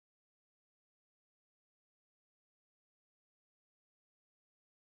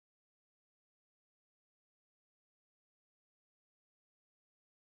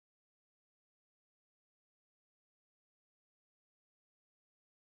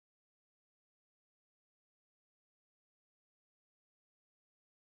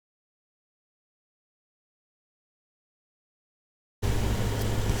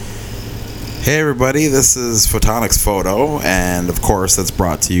Hey everybody, this is Photonics Photo, and of course that's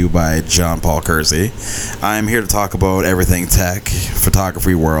brought to you by John Paul Kersey. I'm here to talk about everything tech,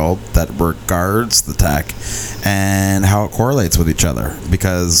 photography world that regards the tech, and how it correlates with each other.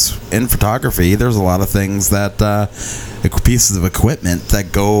 Because in photography, there's a lot of things that, pieces of equipment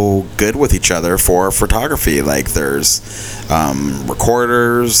that go good with each other for photography. Like there's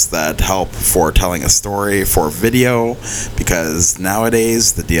recorders that help for telling a story for video, because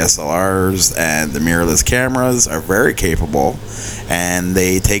nowadays the DSLRs and the mirrorless cameras are very capable, and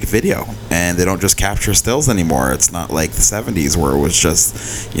they take video and they don't just capture stills anymore. It's not like the 70s where it was just,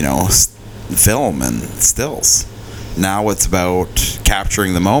 film and stills. Now it's about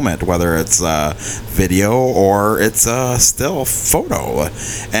capturing the moment, whether it's video or it's a still photo.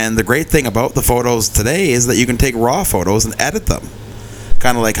 And the great thing about the photos today is that you can take raw photos and edit them.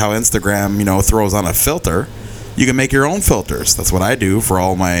 Kind of like how Instagram, throws on a filter. You can make your own filters. That's what I do for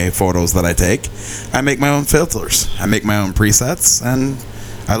all my photos that I take. I make my own filters. I make my own presets, and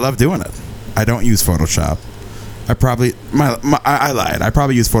I love doing it. I don't use Photoshop. I lied. I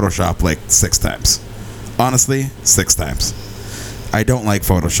probably use Photoshop like 6 times. Honestly, 6 times. I don't like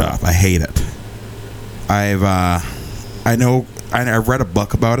Photoshop. I hate it. I read a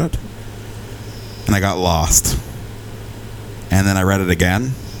book about it, and I got lost. And then I read it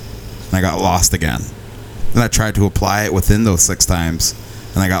again, and I got lost again. Then I tried to apply it within those 6 times,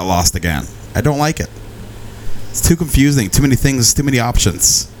 and I got lost again. I don't like it. It's too confusing. Too many things. Too many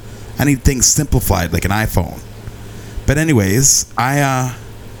options. I need things simplified like an iPhone. But anyways, I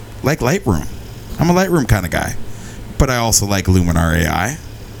like Lightroom. I'm a Lightroom kind of guy. But I also like Luminar AI.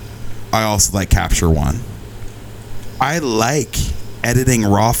 I also like Capture One. I like editing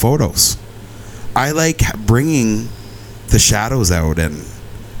raw photos. I like bringing the shadows out and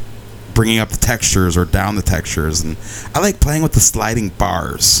bringing up the textures or down the textures. And I like playing with the sliding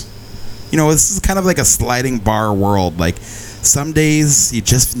bars. This is kind of like a sliding bar world. Like, some days you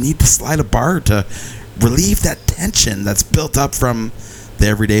just need to slide a bar to relieve that tension that's built up from the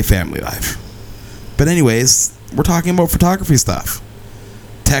everyday family life. But anyways, we're talking about photography stuff,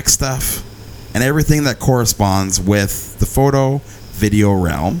 tech stuff, and everything that corresponds with the photo video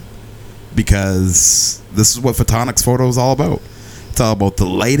realm, because this is what Photonics Photo is all about. It's all about the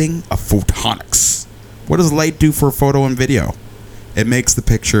lighting of photonics. What does light do for photo and video? It makes the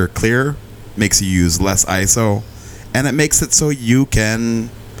picture clear, makes you use less ISO, and it makes it so you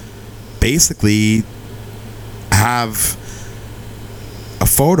can basically have a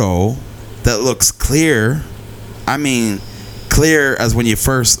photo that looks clear. I mean, clear as when you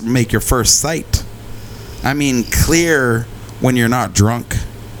first make your first sight. I mean, clear when you're not drunk.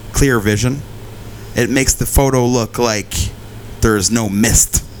 Clear vision. It makes the photo look like there's no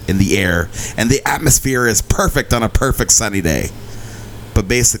mist in the air, and the atmosphere is perfect on a perfect sunny day. But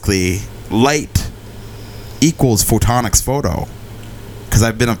basically, light equals Photonics Photo, because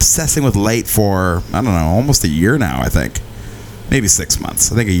I've been obsessing with light for, I don't know, almost a year now, I think. Maybe 6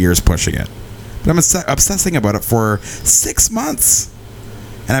 months. I think a year's pushing it. But I'm obsessing about it for 6 months.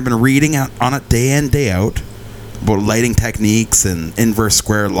 And I've been reading on it day in, day out about lighting techniques and inverse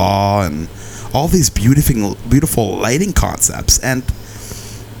square law and all these beautiful lighting concepts. And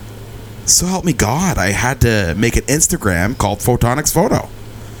so help me God, I had to make an Instagram called Photonics Photo,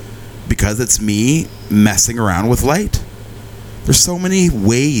 because it's me messing around with light. There's so many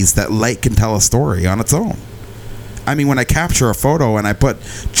ways that light can tell a story on its own. I mean, when I capture a photo and I put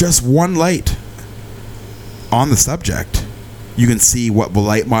just one light on the subject, you can see what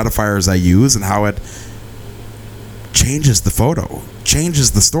light modifiers I use and how it changes the photo,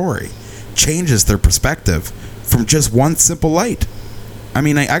 changes the story, changes their perspective from just one simple light. I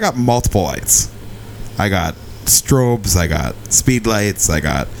mean, I got multiple lights. I got strobes, I got speed lights, I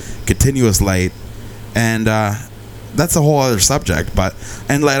got continuous light, and that's a whole other subject.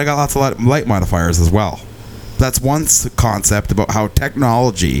 And I got lots of light modifiers as well. That's one concept about how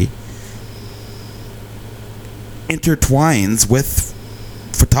technology intertwines with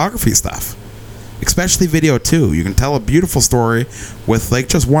photography stuff, especially video too. You can tell a beautiful story with like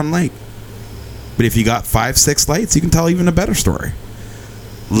just one light, but if you got 5, 6 lights, you can tell even a better story.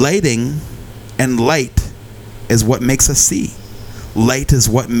 Lighting and light is what makes us see. Light is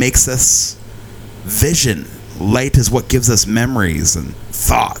what makes us vision. Light is what gives us memories and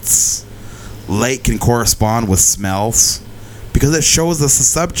thoughts. Light can correspond with smells because it shows us a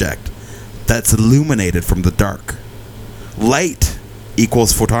subject that's illuminated from the dark. Light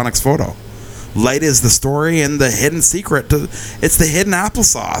equals Photonics Photo. Light is the story and the hidden secret. It's the hidden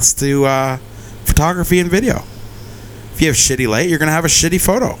applesauce to photography and video. If you have shitty light, you're going to have a shitty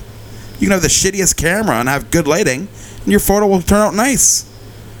photo. You can have the shittiest camera and have good lighting, and your photo will turn out nice.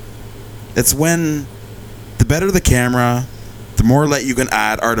 It's when the better the camera, the more light you can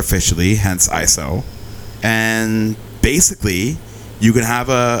add artificially, hence ISO. And basically, you can have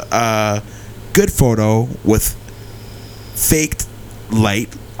a good photo with faked light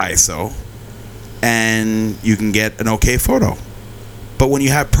ISO, and you can get an okay photo. But when you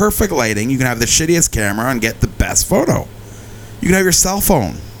have perfect lighting, you can have the shittiest camera and get the best photo. You can have your cell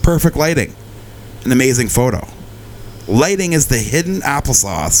phone, perfect lighting, an amazing photo. Lighting is the hidden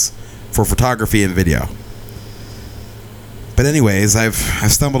applesauce for photography and video. But anyways, I've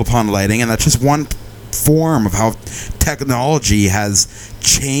stumbled upon lighting, and that's just one form of how technology has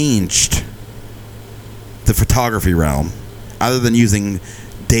changed the photography realm. Other than using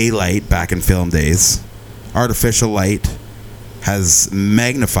daylight back in film days, artificial light has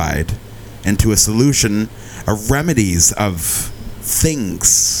magnified into a solution of remedies of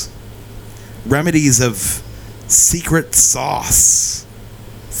things, remedies of secret sauce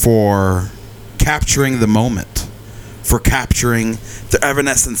for capturing the moment, for capturing the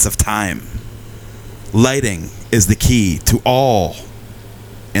evanescence of time. Lighting is the key to all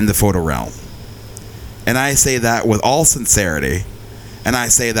in the photo realm. And I say that with all sincerity, and I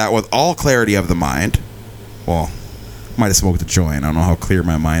say that with all clarity of the mind. Well, I might have smoked a joint. I don't know how clear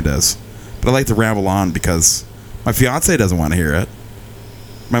my mind is. But I like to ramble on because my fiance doesn't want to hear it.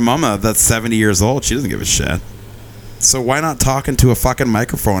 My mama, that's 70 years old, she doesn't give a shit. So why not talk into a fucking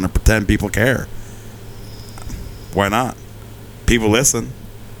microphone and pretend people care? Why not? People listen.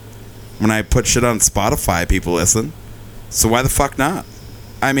 When I put shit on Spotify, people listen. So why the fuck not?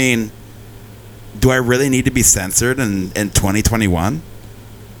 I mean, do I really need to be censored in 2021?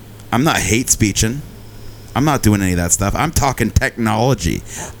 I'm not hate speeching. I'm not doing any of that stuff. I'm talking technology.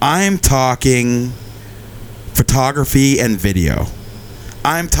 I'm talking photography and video.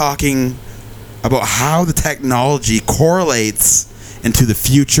 I'm talking about how the technology correlates into the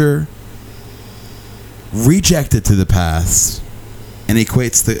future, rejected to the past, and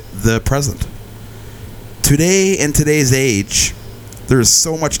equates the present. Today, in today's age, there is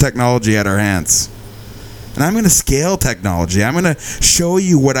so much technology at our hands. And I'm going to scale technology. I'm going to show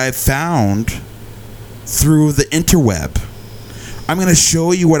you what I've found through the interweb. I'm going to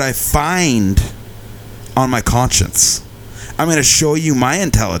show you what I find on my conscience. I'm going to show you my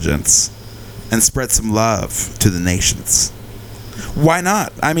intelligence and spread some love to the nations. Why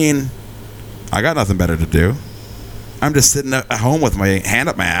not? I mean, I got nothing better to do. I'm just sitting at home with my hand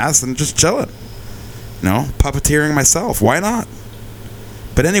up my ass and just chilling. You know, puppeteering myself. Why not?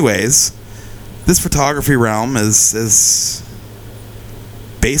 But anyways, this photography realm is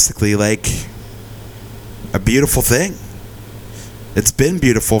basically like a beautiful thing. It's been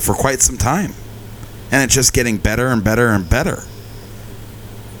beautiful for quite some time. And it's just getting better and better and better.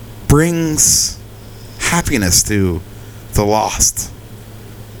 Brings happiness to the lost.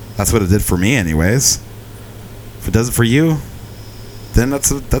 That's what it did for me anyways. If it does it for you, then that's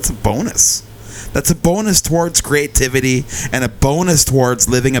a bonus. That's a bonus towards creativity and a bonus towards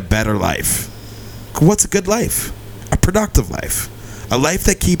living a better life. What's a good life? A productive life. A life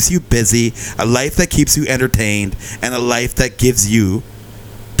that keeps you busy, a life that keeps you entertained, and a life that gives you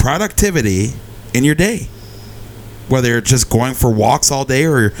productivity in your day. Whether you're just going for walks all day,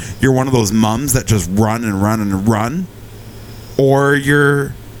 or you're one of those mums that just run and run and run, or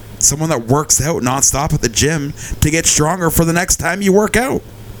you're someone that works out nonstop at the gym to get stronger for the next time you work out.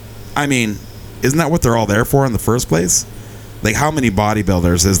 I mean, isn't that what they're all there for in the first place? Like, how many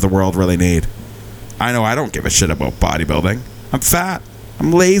bodybuilders does the world really need? I know I don't give a shit about bodybuilding. I'm fat.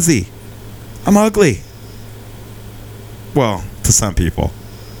 I'm lazy. I'm ugly. Well, to some people.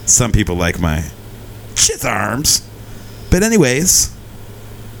 Some people like my shit arms. But anyways,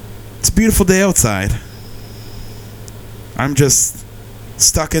 it's a beautiful day outside. I'm just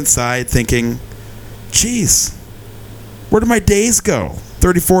stuck inside thinking, geez, where do my days go?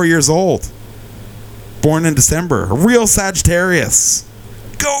 34 years old. Born in December. A real Sagittarius.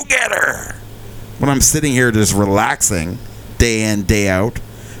 Go get her. When I'm sitting here just relaxing, day in, day out,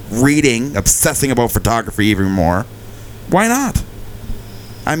 reading, obsessing about photography even more. Why not?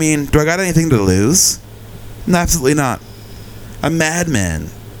 I mean, do I got anything to lose? No, absolutely not. A madman.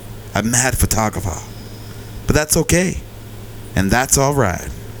 A mad photographer. But that's okay. And that's alright.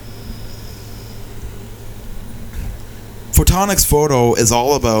 Photonics Photo is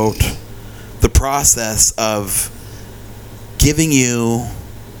all about the process of giving you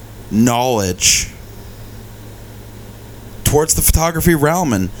knowledge towards the photography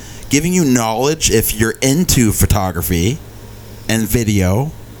realm and giving you knowledge if you're into photography and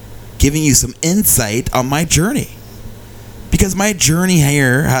video, giving you some insight on my journey. Because my journey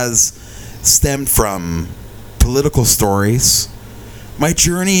here has stemmed from political stories, My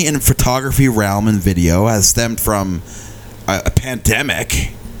journey in photography realm and video has stemmed from a pandemic,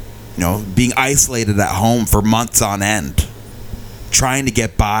 being isolated at home for months on end, trying to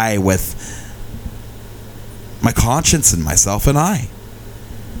get by with my conscience and myself and I.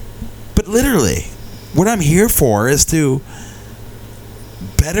 But literally, what I'm here for is to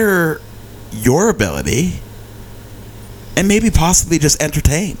better your ability and maybe possibly just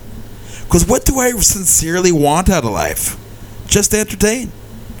entertain. Because what do I sincerely want out of life? Just to entertain.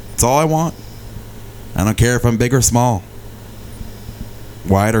 That's all I want. I don't care if I'm big or small,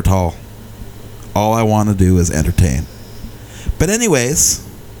 wide or tall. All I want to do is entertain. But anyways,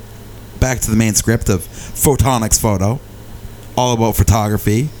 back to the main script of Photonics Photo. All about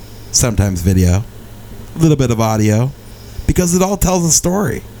photography, sometimes video, a little bit of audio, because it all tells a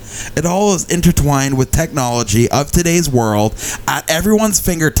story. It all is intertwined with technology of today's world at everyone's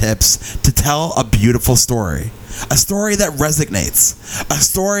fingertips to tell a beautiful story. A story that resonates. A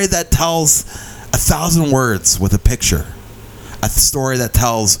story that tells 1,000 words with a picture. A story that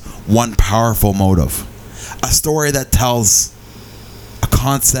tells one powerful motive. A story that tells a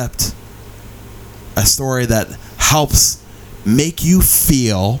concept. A story that helps make you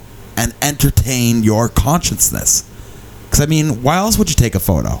feel and entertain your consciousness. Because, why else would you take a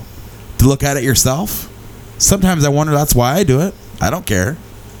photo? To look at it yourself? Sometimes I wonder that's why I do it. I don't care.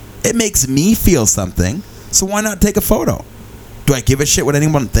 It makes me feel something, so why not take a photo? Do I give a shit what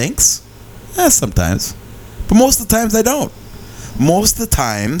anyone thinks? Sometimes. But most of the times I don't. Most of the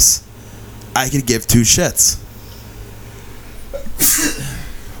times, I could give two shits.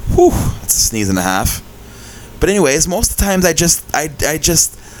 Whew, that's a sneeze and a half. But anyways, most of the times I just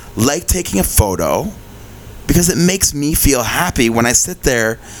like taking a photo because it makes me feel happy when I sit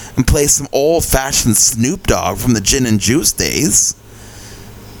there and play some old-fashioned Snoop Dogg from the gin and juice days,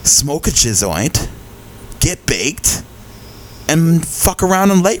 smoke a jizoint, get baked, and fuck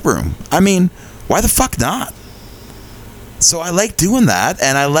around in Lightroom. Why the fuck not? So I like doing that,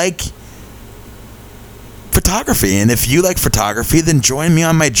 and I like photography. And if you like photography, then join me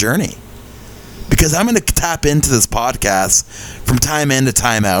on my journey. Because I'm going to tap into this podcast from time in to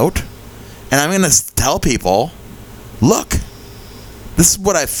time out. And I'm going to tell people, look, this is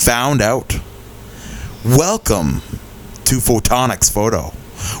what I found out. Welcome to Photonics Photo.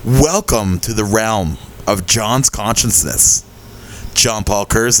 Welcome to the realm of John's consciousness. John Paul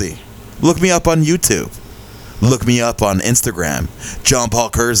Kersey. Look me up on YouTube. Look me up on Instagram. John Paul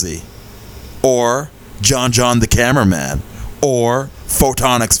Kersey. Or John the Cameraman. Or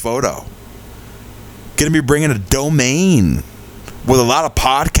Photonics Photo. Going to be bringing a domain with a lot of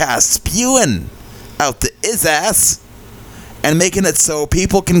podcasts spewing out the is-ass and making it so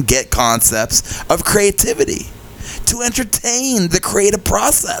people can get concepts of creativity to entertain the creative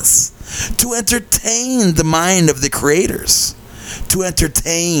process, to entertain the mind of the creators, to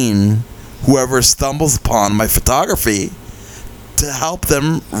entertain whoever stumbles upon my photography, to help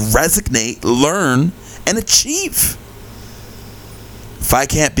them resonate, learn, and achieve. If I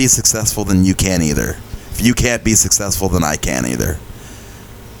can't be successful, then you can't either. If you can't be successful, then I can't either.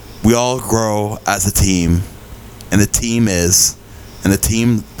 We all grow as a team, and the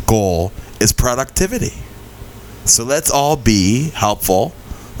team goal is productivity. So let's all be helpful.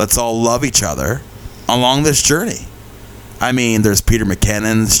 Let's all love each other along this journey. There's Peter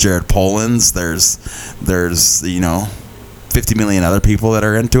McKinnon's, Jared Poland's, there's 50 million other people that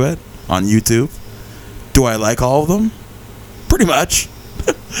are into it on YouTube. Do I like all of them? Pretty much.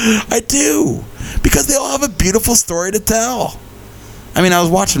 I do. Because they all have a beautiful story to tell. I was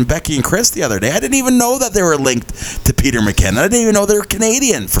watching Becky and Chris the other day. I didn't even know that they were linked to Peter McKinnon. I didn't even know they were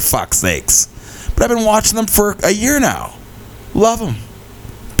Canadian, for fuck's sakes. But I've been watching them for a year now. Love them.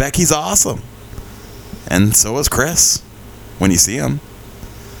 Becky's awesome. And so is Chris, when you see him.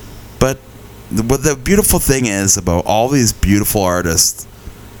 But what the beautiful thing is about all these beautiful artists,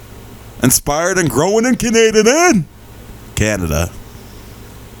 inspired and growing in Canada,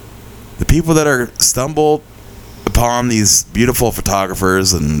 the people that are stumbled upon these beautiful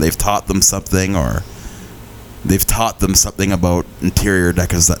photographers and they've taught them something, or they've taught them something about interior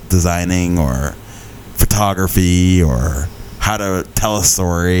designing or photography or how to tell a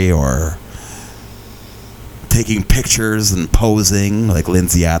story or taking pictures and posing like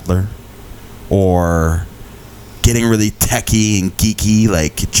Lindsay Adler, or getting really techie and geeky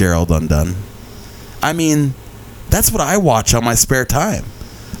like Gerald Undone. That's what I watch on my spare time.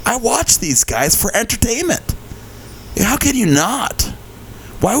 I watch these guys for entertainment. How can you not?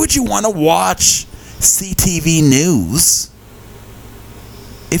 Why would you want to watch CTV News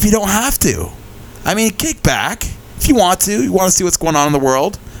if you don't have to? Kick back. If you want to see what's going on in the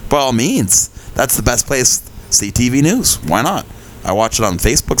world, by all means. That's the best place, CTV News. Why not? I watch it on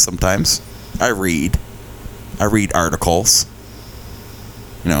Facebook sometimes. I read articles.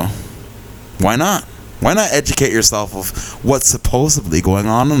 Why not? Why not educate yourself of what's supposedly going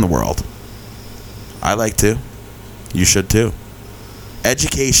on in the world? I like to. You should too.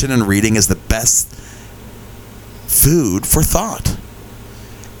 Education and reading is the best food for thought.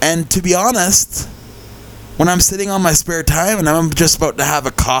 And to be honest, when I'm sitting on my spare time and I'm just about to have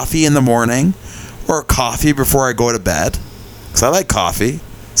a coffee in the morning or a coffee before I go to bed, because I like coffee.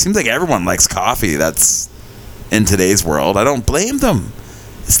 Seems like everyone likes coffee that's in today's world. I don't blame them.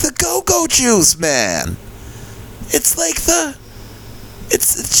 It's the go-go juice, man. It's like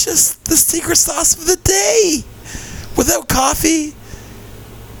it's just the secret sauce of the day. Without coffee,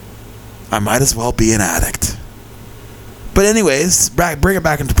 I might as well be an addict. But anyways, bring it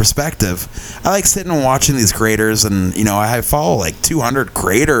back into perspective. I like sitting and watching these creators, and I follow like 200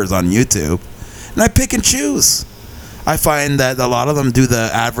 creators on YouTube, and I pick and choose. I find that a lot of them do the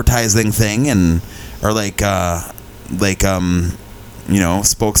advertising thing or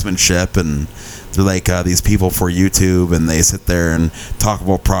spokesmanship, and they're like these people for YouTube, and they sit there and talk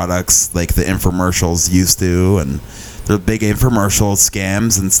about products like the infomercials used to, and they're big infomercial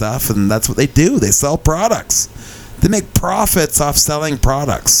scams and stuff, and that's what they do. They sell products. They make profits off selling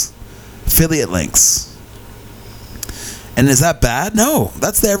products. Affiliate links. And is that bad? No.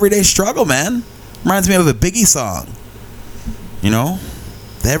 That's the everyday struggle, man. Reminds me of a Biggie song. The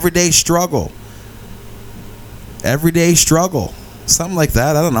everyday struggle. Everyday struggle. Something like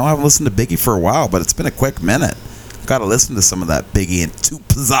that. I don't know. I haven't listened to Biggie for a while, but it's been a quick minute. Got to listen to some of that Biggie and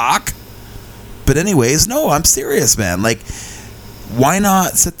Tupac. But anyways, no, I'm serious, man. Like, why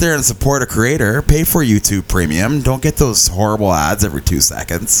not sit there and support a creator, pay for YouTube Premium, don't get those horrible ads every 2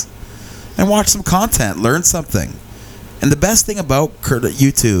 seconds, and watch some content, learn something. And the best thing about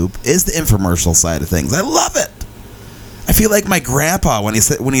YouTube is the infomercial side of things. I love it. I feel like my grandpa when he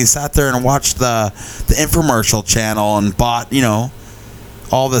sat there and watched the infomercial channel and bought,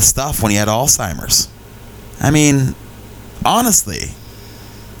 all this stuff when he had Alzheimer's. I mean, honestly,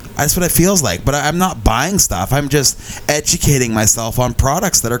 that's what it feels like. But I'm not buying stuff. I'm just educating myself on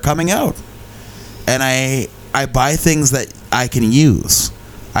products that are coming out. And I buy things that I can use.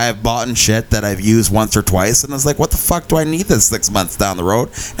 I have bought shit that I've used once or twice, and I was like, what the fuck do I need this 6 months down the road?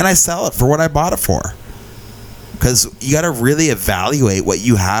 And I sell it for what I bought it for. Because you got to really evaluate what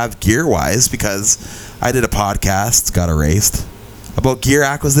you have gear-wise, because I did a podcast, got erased, about gear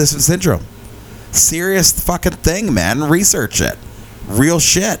acquisition syndrome. Serious fucking thing, man. Research it. Real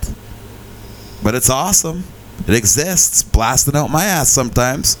shit. But it's awesome. It exists. Blasting out my ass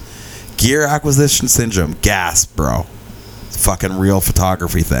sometimes. Gear acquisition syndrome. Gas, bro. It's a fucking real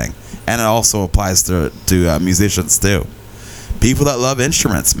photography thing. And it also applies to musicians, too. People that love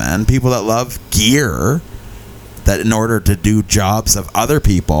instruments, man. People that love gear, that in order to do jobs of other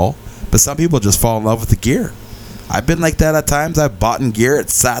people, but some people just fall in love with the gear. I've been like that at times. I've bought in gear. It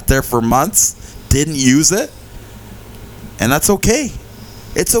sat there for months. Didn't use it. And that's okay.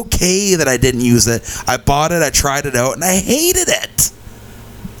 It's okay that I didn't use it. I bought it. I tried it out. And I hated it.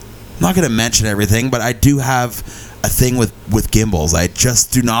 I'm not going to mention everything, but I do have a thing with gimbals. I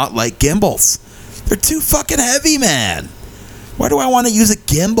just do not like gimbals. They're too fucking heavy, man. Why do I want to use a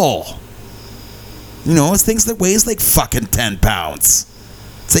gimbal? It's things that weighs like fucking 10 pounds.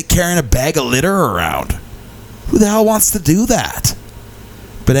 It's like carrying a bag of litter around. Who the hell wants to do that?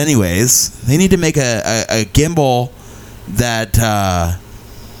 But anyways, they need to make a gimbal that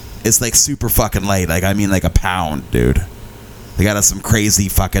is like super fucking light. Like, I mean like a pound, dude. They got some crazy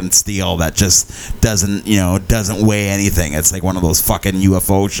fucking steel that just doesn't weigh anything. It's like one of those fucking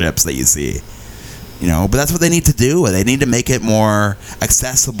UFO ships that you see. But that's what they need to do. They need to make it more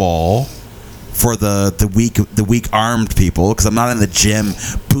accessible for the weak armed people, because I'm not in the gym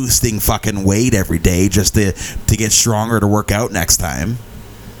boosting fucking weight every day just to get stronger to work out next time.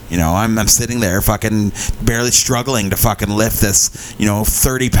 I'm sitting there fucking barely struggling to fucking lift this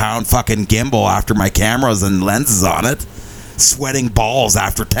 30-pound fucking gimbal after my cameras and lenses on it, sweating balls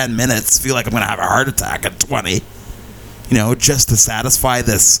after 10 minutes, feel like I'm gonna have a heart attack at 20, just to satisfy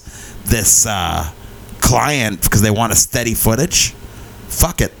this client because they want a steady footage.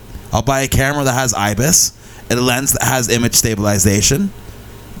 Fuck it. I'll buy a camera that has IBIS and a lens that has image stabilization.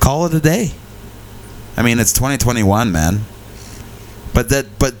 Call it a day. I mean, it's 2021, man. But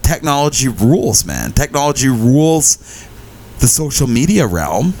technology rules, man. Technology rules the social media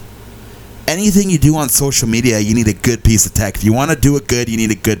realm. Anything you do on social media, you need a good piece of tech. If you want to do it good, you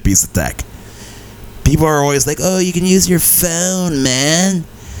need a good piece of tech. People are always like, oh, you can use your phone, man.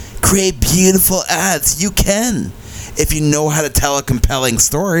 Create beautiful ads. You can, if you know how to tell a compelling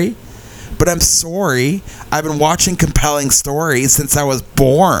story. But I'm sorry, I've been watching compelling stories since I was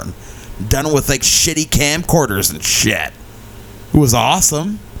born. Done with like shitty camcorders and shit. It was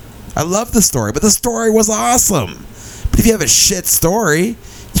awesome. I love the story, but the story was awesome. But if you have a shit story,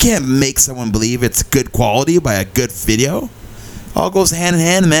 you can't make someone believe it's good quality by a good video. All goes hand in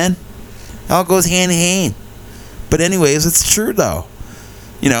hand, man. All goes hand in hand. But anyways, it's true though.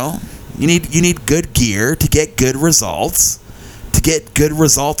 You know, you need good gear to get good results. To get good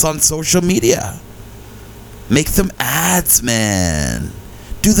results on social media. Make them ads, man.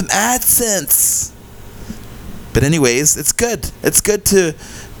 Do them AdSense. But anyways, it's good. It's good to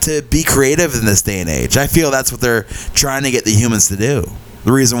be creative in this day and age. I feel that's what they're trying to get the humans to do.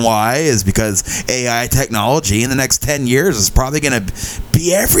 The reason why is because AI technology in the next 10 years is probably going to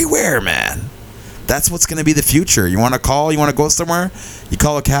be everywhere, man. That's what's going to be the future. You want to call? You want to go somewhere? You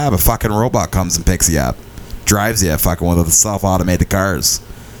call a cab. A fucking robot comes and picks you up. Drives you fucking one of the self-automated cars.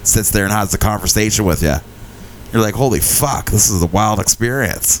 Sits there and has a conversation with you. You're like, holy fuck, this is a wild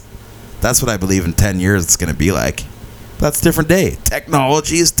experience. That's what I believe in 10 years it's going to be like. That's a different day.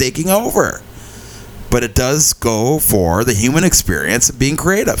 Technology is taking over. But it does go for the human experience of being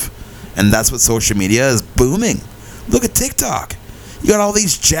creative. And that's what social media is booming. Look at TikTok. You got all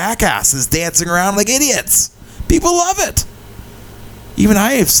these jackasses dancing around like idiots. People love it. Even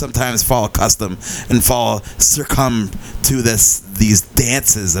I sometimes fall accustomed and succumb to these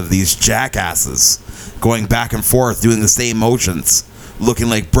dances of these jackasses going back and forth, doing the same motions, looking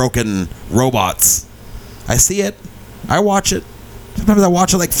like broken robots. I see it. I watch it. Sometimes I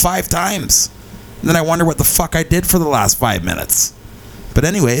watch it like 5 times. And then I wonder what the fuck I did for the last 5 minutes. But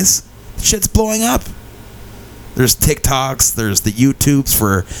anyways, shit's blowing up. There's TikToks, there's the YouTubes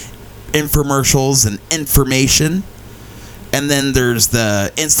for infomercials and information. And then there's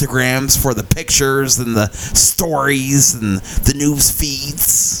the Instagrams for the pictures and the stories and the news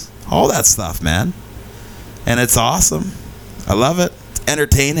feeds. All that stuff, man. And it's awesome. I love it. It's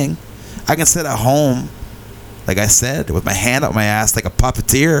entertaining. I can sit at home, like I said, with my hand up my ass like a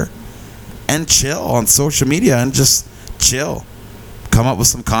puppeteer and chill on social media and just chill. Come up with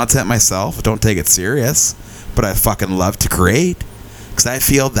some content myself. Don't take it serious. But I fucking love to create. Because I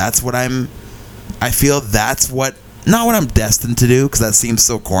feel that's what not what I'm destined to do, because that seems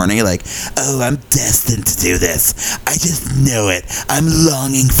so corny. Like, oh, I'm destined to do this. I just know it. I'm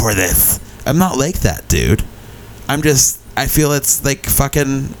longing for this. I'm not like that, dude. I feel it's like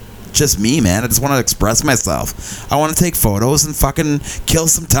fucking just me, man. I just want to express myself. I want to take photos and fucking kill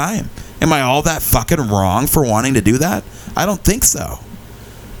some time. Am I all that fucking wrong for wanting to do that? I don't think so.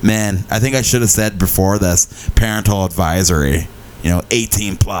 Man, I think I should have said before this parental advisory,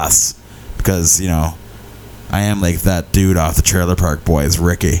 18 plus, because, I am like that dude off the Trailer Park Boys,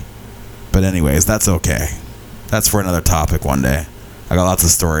 Ricky. But anyways, that's okay. That's for another topic one day. I got lots of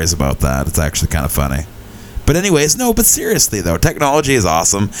stories about that. It's actually kind of funny. But anyways, but seriously though, technology is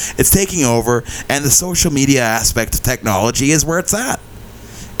awesome. It's taking over, and the social media aspect of technology is where it's at.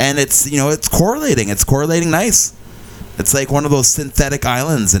 And it's, it's correlating. It's correlating nice. It's like one of those synthetic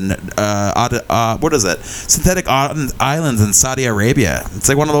islands in, what is it? Synthetic islands in Saudi Arabia. It's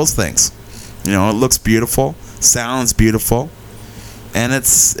like one of those things. It looks beautiful, sounds beautiful, and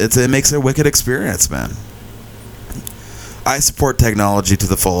it makes it a wicked experience, man. I support technology to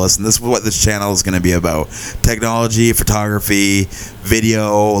the fullest, and this is what this channel is going to be about. Technology, photography,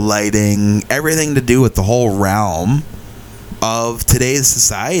 video, lighting, everything to do with the whole realm of today's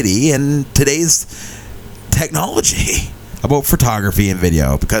society and today's technology about photography and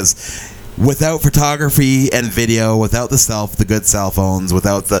video, because without photography and video, without the good cell phones,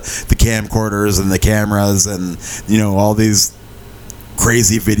 without the camcorders and the cameras and all these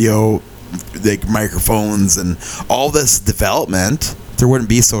crazy video like microphones and all this development, there wouldn't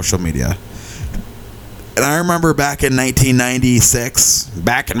be social media. And I remember back in 1996,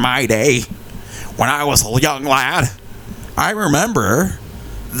 back in my day, when I was a young lad, I remember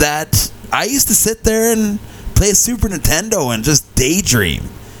that I used to sit there and play Super Nintendo and just daydream.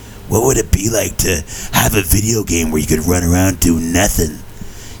 What would it be like to have a video game where you could run around doing nothing?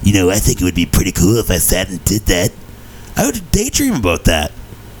 I think it would be pretty cool if I sat and did that. I would daydream about that.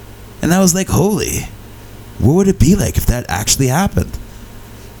 And I was like, holy, what would it be like if that actually happened?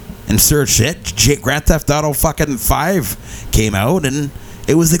 And sure shit, Grand Theft Auto fucking 5 came out, and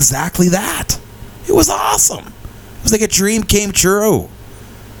it was exactly that. It was awesome. It was like a dream came true.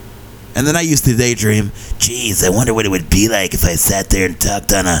 And then I used to daydream, geez, I wonder what it would be like if I sat there and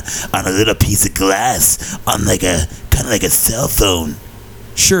talked on a little piece of glass on like a kind of like a cell phone.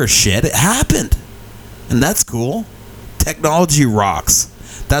 Sure shit, it happened. And that's cool. Technology rocks.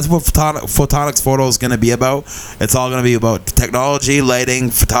 That's what Photonics Photo is going to be about. It's all going to be about technology, lighting,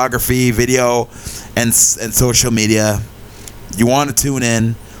 photography, video, and social media. You want to tune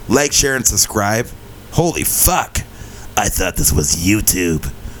in, like, share, and subscribe. Holy fuck. I thought this was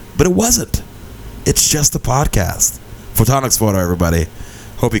YouTube. But it wasn't. It's just a podcast. Photonics Photo, everybody.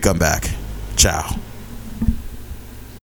 Hope you come back. Ciao.